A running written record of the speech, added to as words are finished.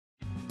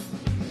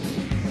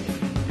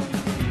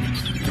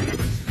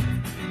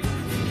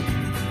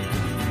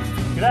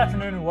Good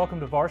afternoon and welcome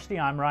to Varsity.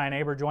 I'm Ryan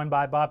Aber, joined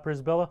by Bob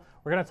Przybylo.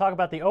 We're going to talk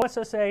about the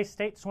OSSA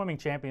State Swimming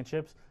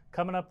Championships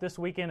coming up this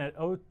weekend at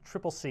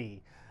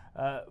OSSA.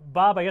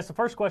 Bob, I guess the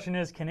first question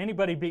is, can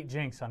anybody beat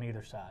Jinx on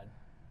either side?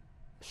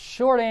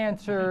 Short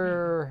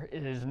answer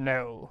is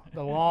no.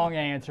 The long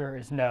answer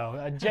is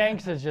no.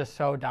 Jenks is just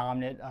so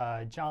dominant.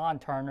 John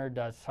Turner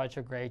does such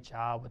a great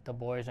job with the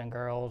boys and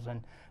girls,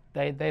 and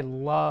they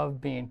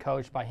love being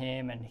coached by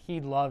him, and he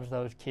loves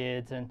those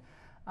kids. And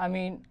I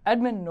mean,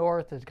 Edmond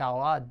North has got a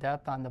lot of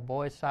depth on the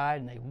boys' side,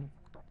 and they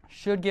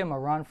should give them a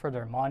run for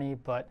their money,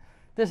 but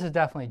this is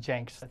definitely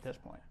Jenks at this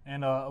point.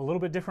 And a little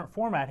bit different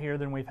format here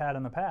than we've had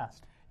in the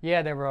past.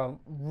 Yeah, there were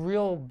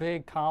real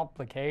big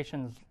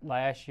complications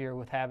last year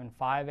with having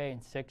 5A and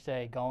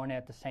 6A going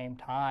at the same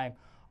time.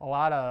 A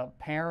lot of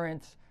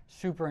parents,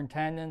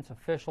 superintendents,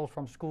 officials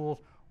from schools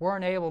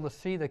weren't able to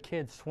see the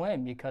kids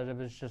swim because it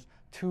was just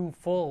too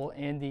full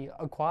in the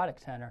aquatic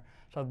center.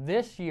 So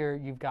this year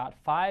you've got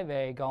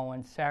 5A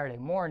going Saturday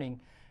morning,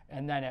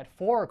 and then at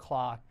 4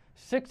 o'clock,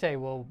 6A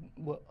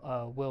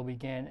will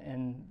begin,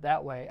 and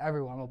that way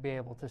everyone will be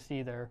able to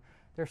see their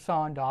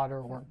son,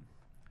 daughter, or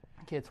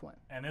kids swim.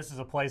 And this is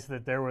a place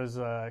that there was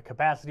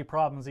capacity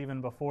problems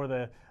even before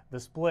the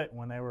split,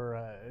 when they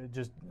were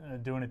just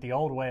doing it the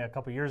old way a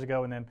couple years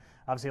ago, and then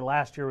obviously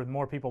last year with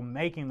more people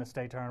making the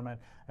state tournament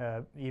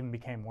even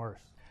became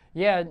worse.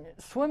 Yeah,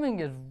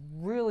 swimming is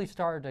really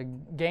started to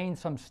gain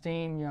some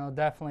steam. You know,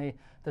 definitely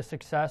the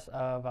success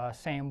of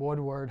Sam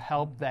Woodward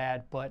helped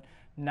that, but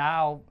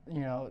now,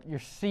 you know, you're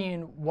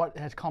seeing what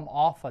has come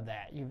off of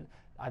that.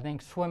 I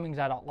think swimming's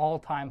at an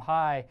all-time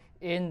high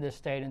in the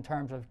state in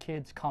terms of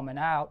kids coming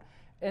out,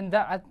 and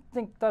that, I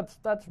think that's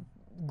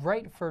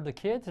great for the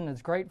kids, and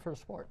it's great for the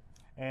sport.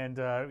 And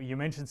you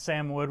mentioned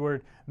Sam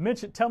Woodward.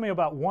 Tell me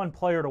about one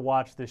player to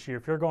watch this year.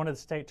 If you're going to the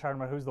state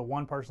tournament, who's the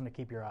one person to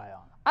keep your eye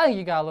on? I think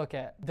you got to look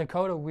at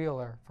Dakota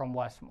Wheeler from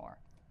Westmore.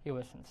 He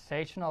was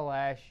sensational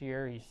last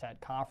year. He set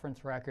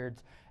conference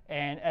records.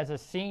 And as a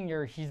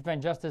senior, he's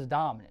been just as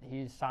dominant.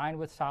 He's signed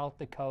with South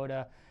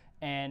Dakota.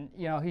 And,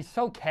 you know, he's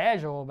so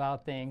casual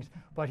about things,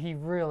 but he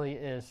really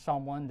is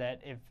someone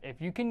that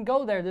if you can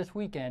go there this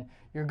weekend,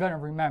 you're going to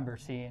remember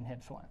seeing him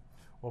swim.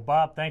 Well,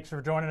 Bob, thanks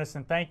for joining us,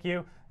 and thank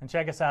you. And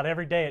check us out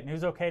every day at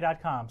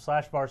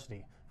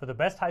newsok.com/varsity for the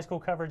best high school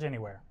coverage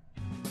anywhere.